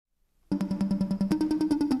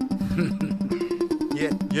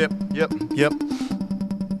Yep.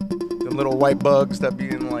 Them little white bugs that be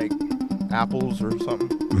in like apples or something.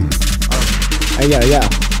 Yeah.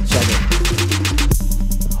 Check it.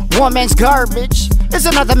 One man's garbage is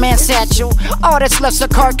another man's satchel. All that's left's a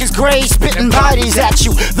carcass gray spitting bodies at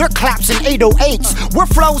you. They're claps and 808s. We're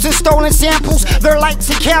flows and stolen samples. They're lights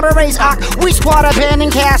and cabarets. We squat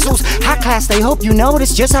abandoned castles. High class, they hope you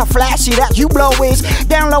notice just how flashy that you blow is.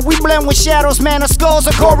 Down low, we blend with shadows. Man, our skulls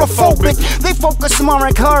are agoraphobic. They focus more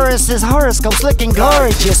on choruses. Horoscopes looking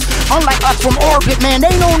gorgeous. Unlike us from orbit, man,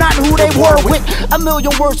 they know not who they were with. A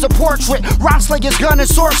million words of portrait. Rhyme slayers, gun and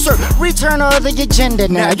sorcerer. Return of the agenda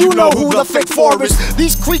now. You know who the fake for is.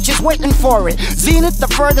 These creatures waiting for it. Zenith, the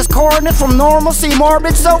furthest coordinate from normalcy.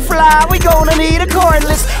 Morbid, so fly, we gonna need a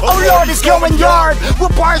cordless. Oh Lord, it's going yard. We'll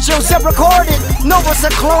partials have recorded. Nova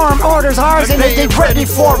Seclorum orders ours and they ready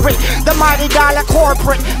for it. The mighty dollar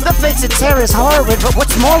corporate. The face of terror is horrid. But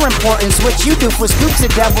what's more important is what you do for scoops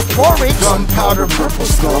of devil's porridge. Gunpowder, purple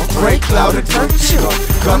skull, gray clouded virtue.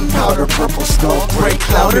 Gunpowder, purple skull, gray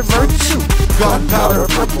clouded virtue. Gunpowder,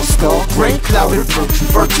 purple skull, gray clouded virtue.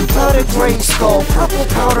 Virtue clouded gray skull, purple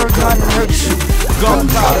powder gun hurt you.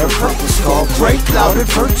 Gunpowder, purple skull, gray clouded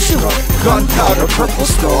virtue. Gunpowder, purple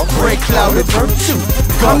skull, gray clouded virtue.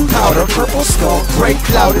 Gunpowder, purple skull, gray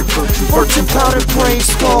clouded virtue. Virtue clouded gray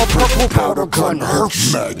skull, purple powder gun hurt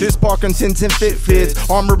you. This Parkinson's and fits,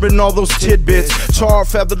 armor and all those tidbits. Char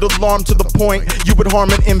feathered alarm to the point you would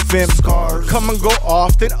harm an infant. Scars come and go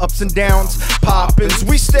often, ups and downs, poppins.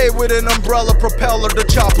 We stay with an umbrella propeller to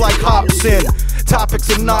chop like Hobson. Topics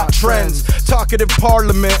and not trends, talkative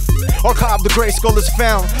parliament. Archive the Grayskul is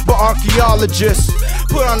found by archaeologists.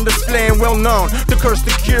 Put on display and well known to curse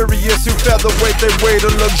the curious who featherweight their way to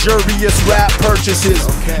luxurious rap purchases.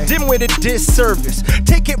 Dim-witted disservice,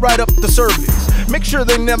 take it right up the surface. Make sure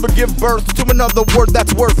they never give birth to another word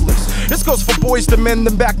that's worthless. This goes for boys to men,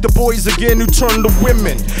 then back to boys again who turn to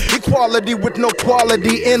women. Equality with no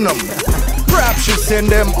quality in them. Perhaps you send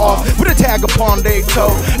them off with a tag upon their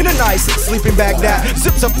toe in a nice sleeping bag that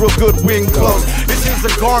zips up real good wing clothes. This is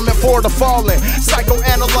a garment for the fallen.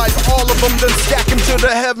 Psychoanalyze all of them, then stack them to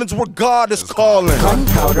the heavens where God is calling.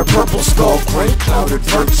 Gunpowder, purple skull, gray clouded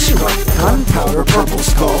virtue. Gunpowder, purple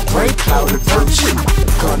skull, gray clouded virtue.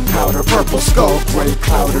 Gunpowder, purple skull, gray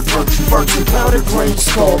clouded virtue. Virtue clouded gray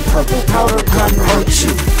skull, purple powder gun hurt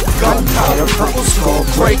you. Gunpowder, purple skull,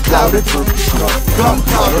 gray clouded virtue.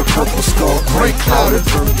 Gunpowder, purple skull, gray clouded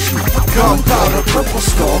virtue. Gunpowder, purple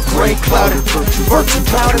skull, gray clouded virtue. Virtue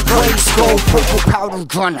clouded gray skull, purple powder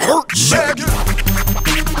gun hurt you.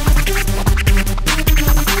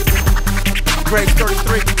 Grade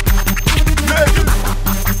 33.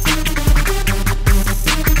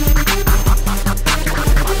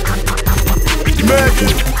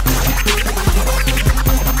 Maggot.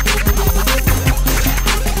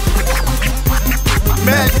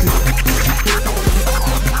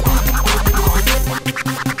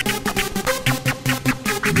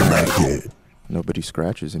 Nobody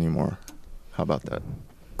scratches anymore. How about that?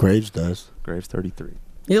 Graves does. Graves 33.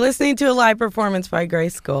 You're listening to a live performance by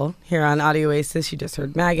Grayskul here on Audio Oasis. You just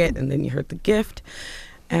heard Maggot, and then you heard The Gift.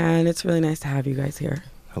 And it's really nice to have you guys here.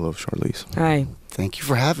 Hello, Sharlese. Hi. Thank you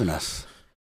for having us.